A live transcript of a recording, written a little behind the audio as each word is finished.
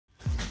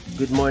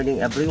Good morning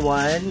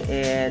everyone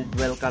and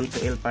welcome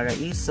to El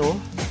Paraiso.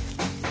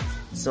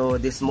 So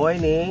this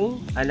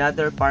morning,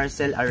 another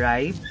parcel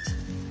arrived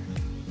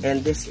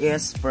and this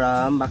is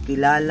from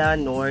Makilala,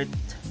 North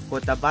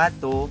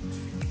Cotabato,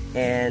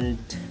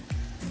 and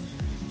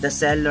the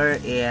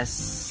seller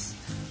is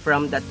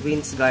from the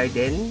Twins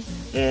Garden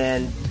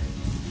and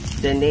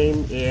the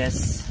name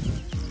is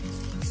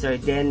Sir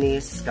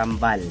Dennis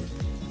Kambal.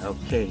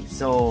 Okay,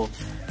 so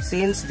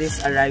since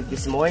this arrived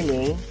this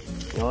morning,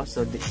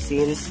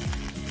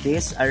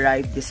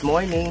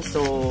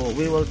 so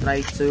we will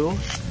try to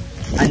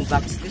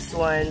unbox this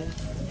one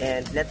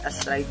and let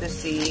us try to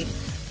see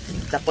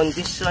the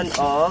condition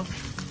of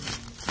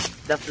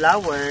the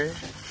flower.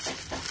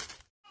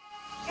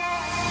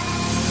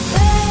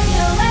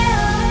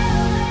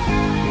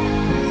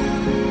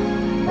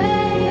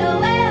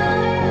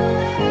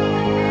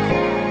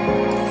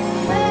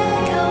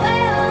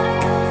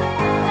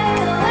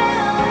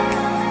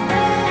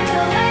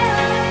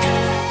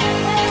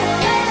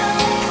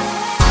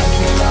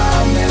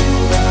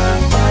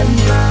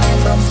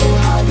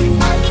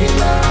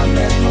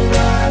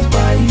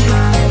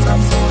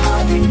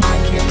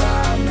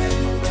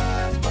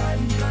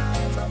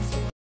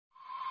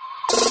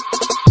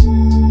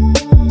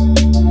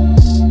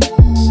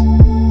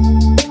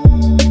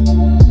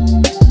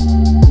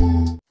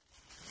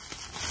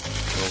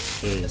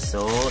 Okay,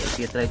 so if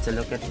you try to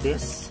look at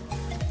this,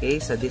 okay,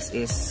 so this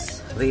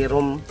is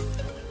rerum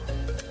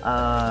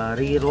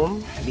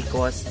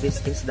because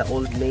this is the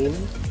old name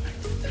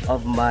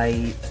of my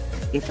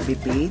FB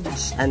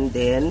page, and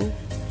then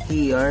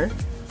here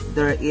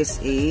there is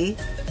a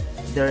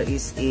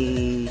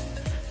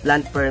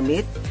plant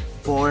permit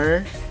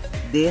for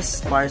this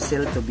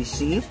parcel to be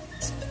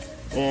shipped,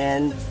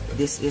 and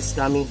this is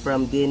coming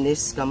from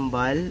Dennis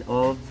Kambal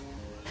of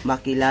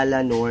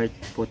Makilala, North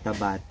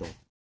Cotabato.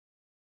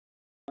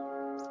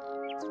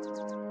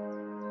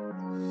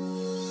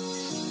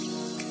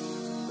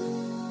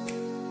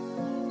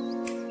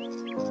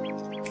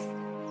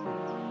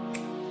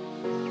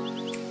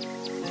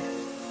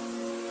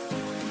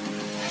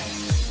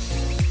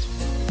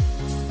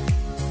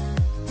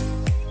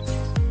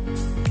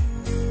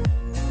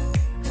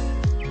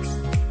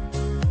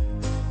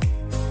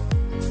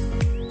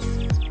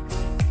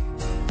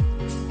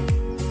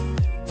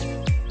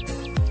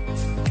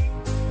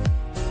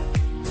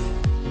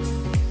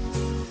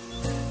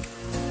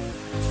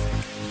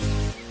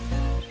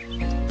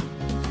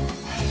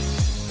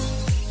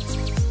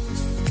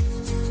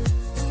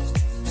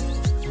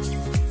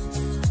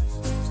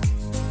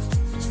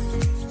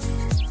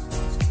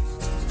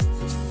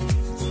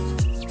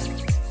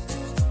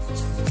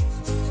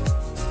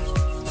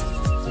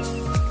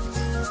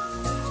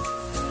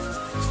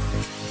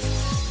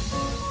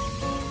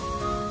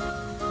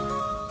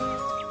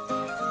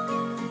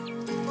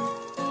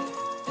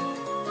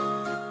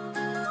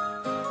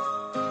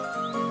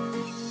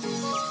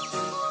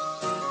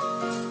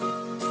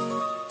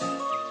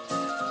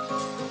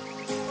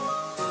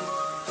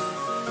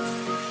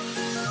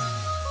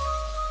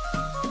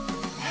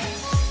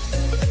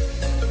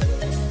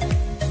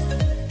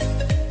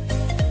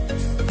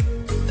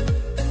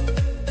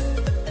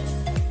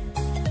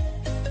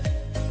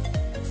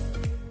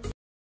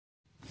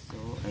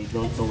 I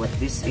don't know what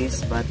this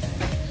is, but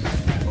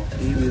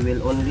okay, we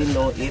will only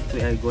know if we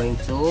are going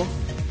to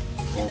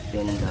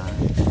open the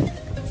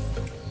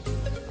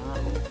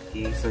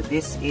okay, so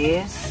this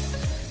is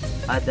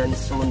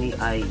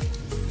Adansonii.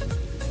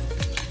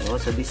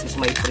 So this is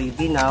my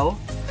freebie now.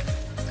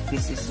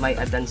 This is my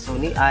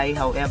Adansonii.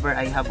 However,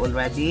 I have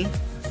already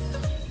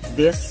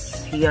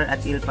this here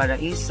at El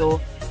Paraiso,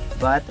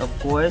 but of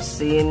course,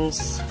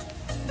 since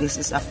this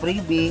is a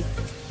freebie,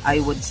 I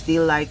would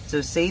still like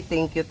to say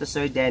thank you to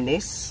Sir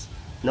Dennis,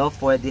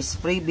 for this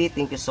freebie.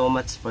 Thank you so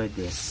much for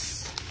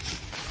this.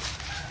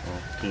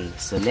 Okay,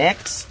 so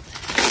next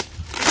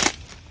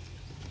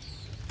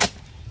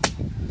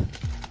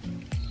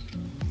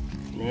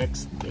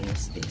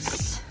is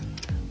this.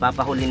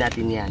 Papahuli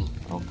natin yan.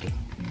 Okay.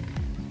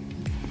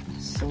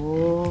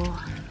 So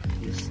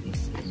this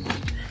is it.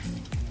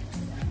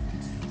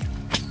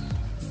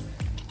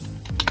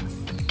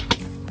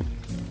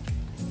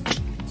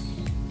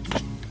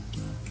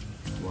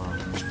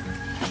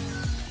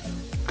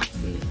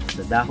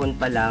 So dahon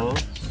pa lang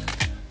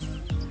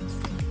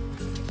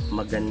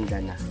maganda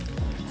na.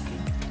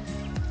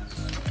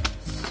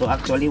 So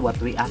actually what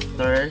we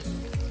after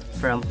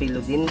from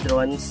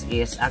philodendrons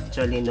is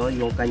actually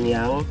yung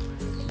kanyang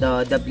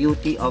the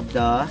beauty of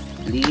the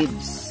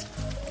leaves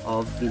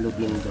of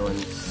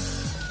philodendrons,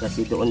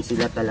 kasi doon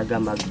sila talaga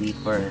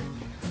mag-differ.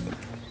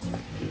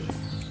 Okay.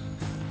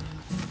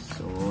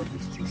 So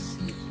this is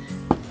it.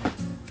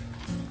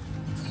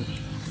 Okay.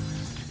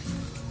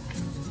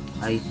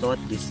 I thought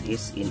this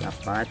is in a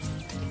pot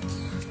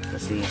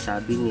kasi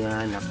sabi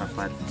niya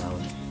nakapat daw.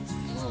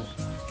 Oh.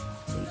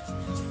 Okay.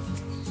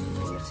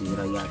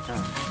 Nasira yata.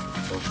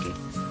 Okay.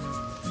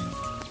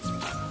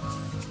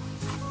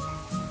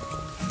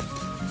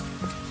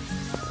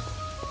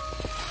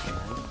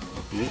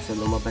 Okay, so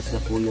lumabas na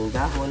po yung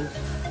dahon.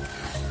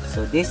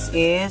 So this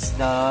is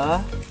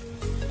the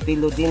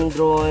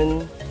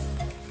Philodendron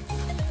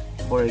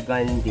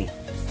Burgundy.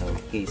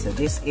 Okay, so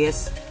this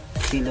is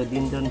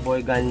Philodendron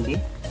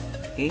Burgundy.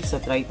 Okay, so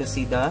try to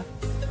see the,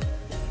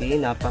 okay,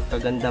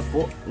 napakaganda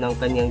po ng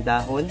kanyang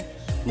dahon.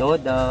 No,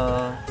 the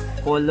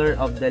color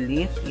of the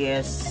leaf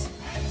is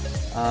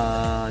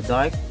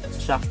dark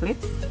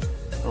chocolate.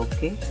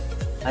 Okay,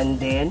 and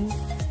then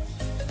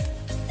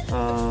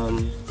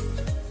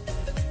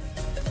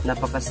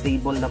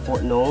napaka-stable na po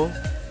no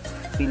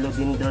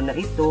philodendron na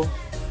ito.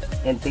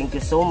 And thank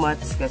you so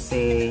much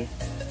kasi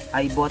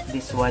I bought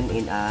this one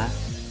in a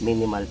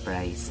minimal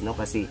price, no?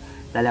 Kasi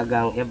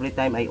talagang every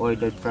time I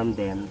ordered from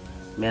them,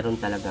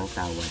 meron talagang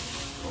tawad.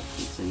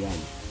 Okay, so yan,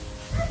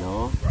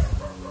 no?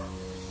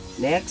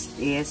 Next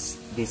is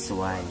this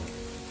one.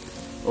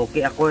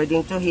 Okay,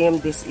 according to him,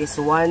 this is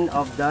one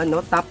of the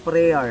top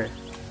rare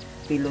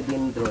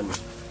philodendron.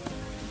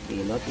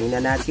 Okay, no?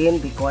 Tingnan natin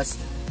because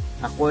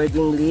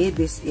accordingly,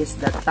 this is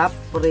the top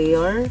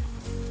rare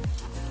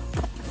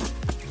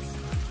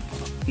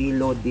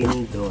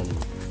philodendron.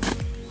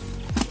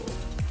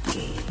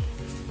 Okay.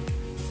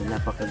 So,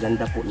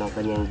 napakaganda po ng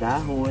kanyang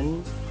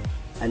dahon.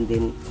 And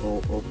then,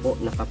 opo,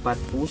 nakapat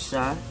po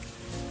siya.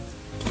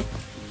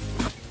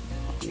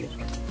 Okay.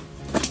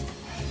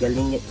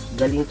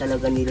 Galing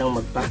talaga nilang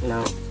mag-pack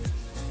ng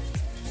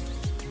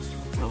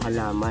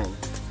halaman.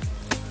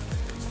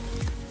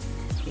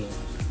 Okay.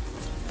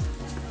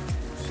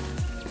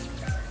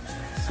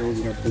 So, we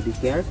have to be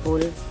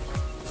careful.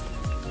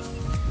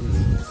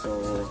 So,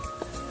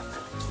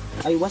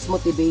 I was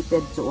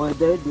motivated to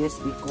order this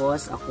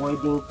because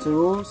according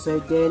to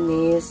Sir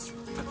Dennis,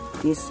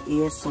 this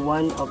is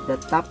one of the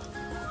top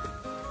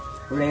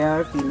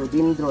rare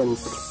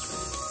philodendrons.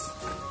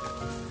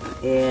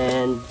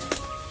 And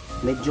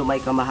medyo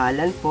may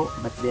kamahalan po,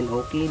 but then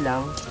okay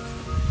lang.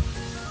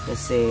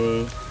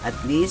 Kasi at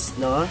least,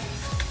 no,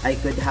 I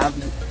could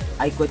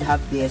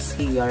have this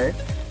here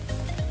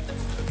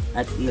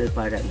at Il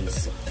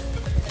Paraiso.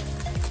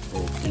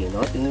 Okay,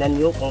 no?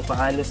 Tingnan nyo kung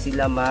paano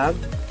sila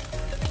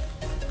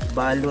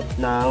balot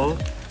ng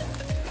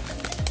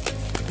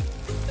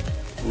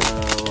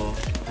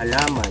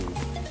halaman.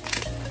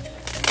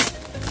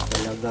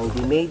 Talagang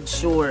they made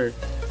sure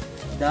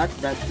that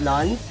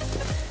plant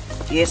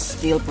is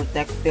still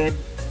protected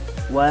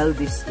while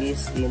this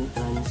is in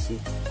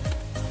transit.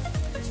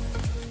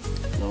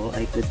 No,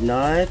 I could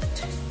not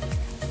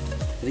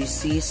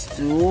resist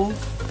to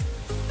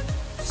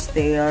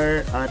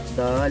stare at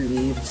the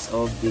leaves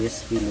of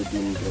this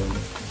philodendron.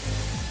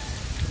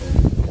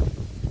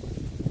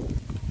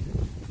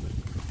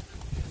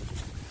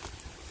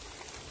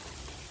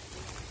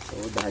 So,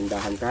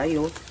 dahan-dahan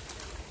tayo.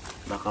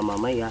 Baka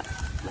mamaya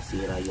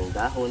masira yung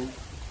dahon.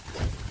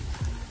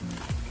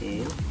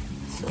 Okay.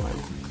 So,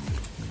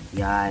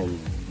 yan.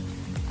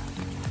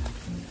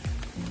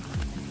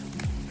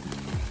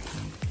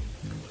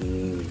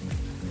 Okay.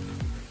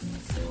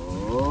 So,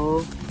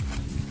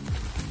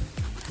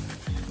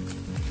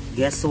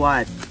 guess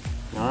what?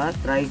 No?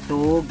 Try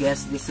to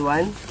guess this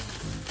one.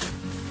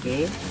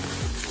 Okay.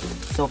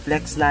 So,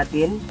 flex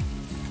natin.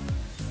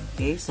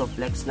 Okay. So,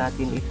 flex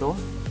natin ito.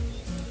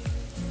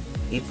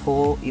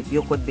 If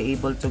you could be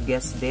able to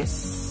guess this.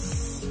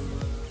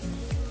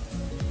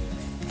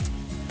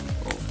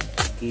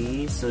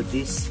 Okay, so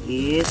this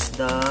is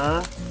the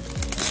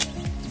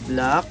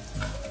black.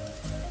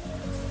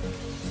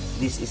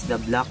 This is the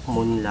black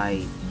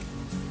Moonlight.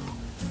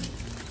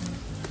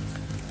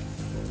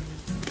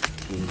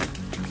 Okay.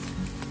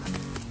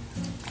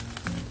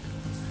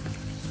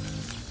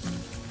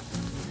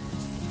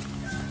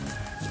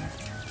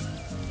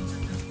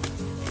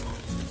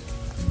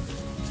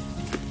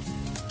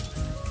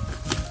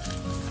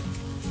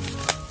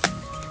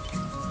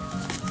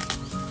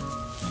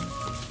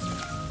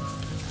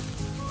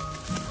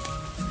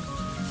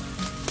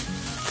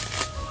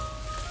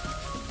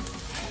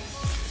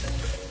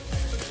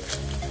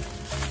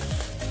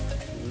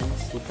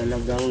 So,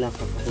 talagang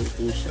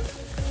nakakapulpo siya.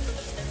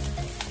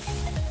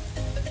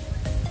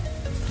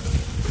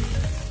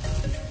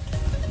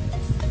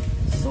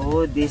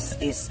 So, this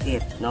is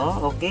it,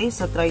 no? Okay,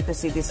 so try to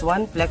see this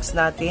one. Flex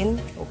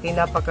natin. Okay,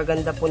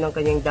 napakaganda po ng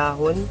kanyang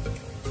dahon.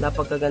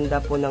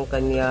 Napakaganda po ng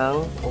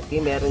kanyang, okay,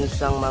 meron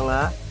siyang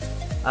mga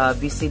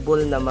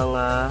visible na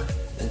mga,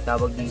 yung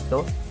tawag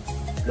dito,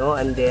 no?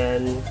 And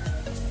then,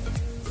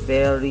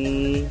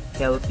 very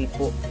healthy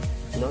po,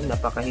 no?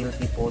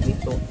 Napaka-healthy po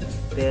dito.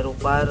 Pero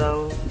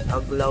parang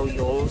aglaw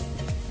yung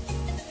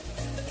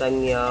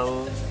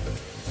kanyang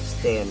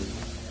stem.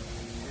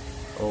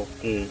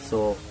 Okay,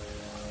 so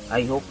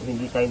I hope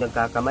hindi tayo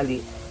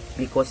nagkakamali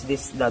because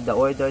this the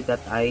order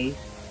that I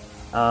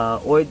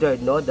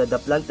ordered, no, the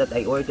plant that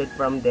I ordered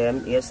from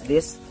them is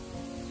this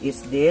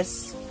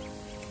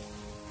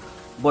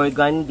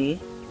Burgundy,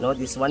 no,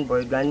 this one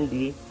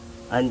Burgundy,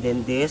 and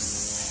then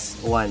this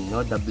one,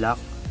 no, the black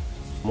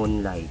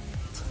Moonlight.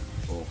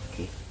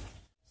 Okay,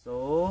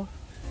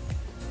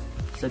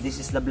 so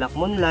this is the black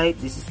Moonlight,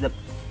 this is the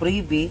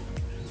freebie,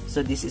 so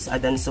this is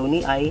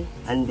Adansonii,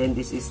 and then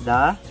this is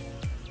the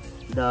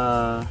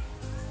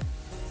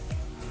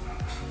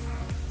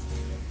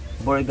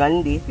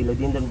Burgundy,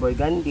 Philodendron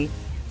Burgundy.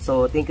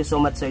 So thank you so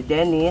much, Sir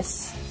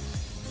Dennis.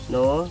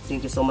 No,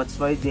 thank you so much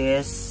for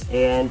this,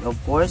 and of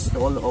course to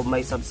all of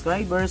my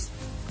subscribers,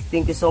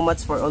 thank you so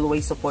much for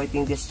always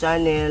supporting this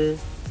channel.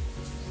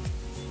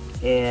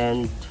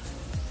 And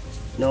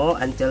no,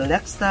 until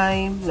next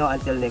time, no,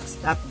 until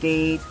next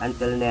update,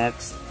 until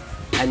next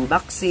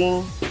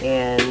unboxing,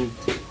 and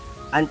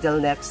until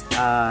next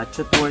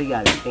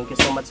tutorial. Thank you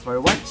so much for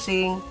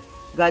watching.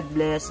 God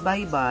bless,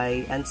 bye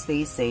bye, and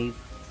stay safe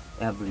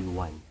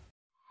everyone.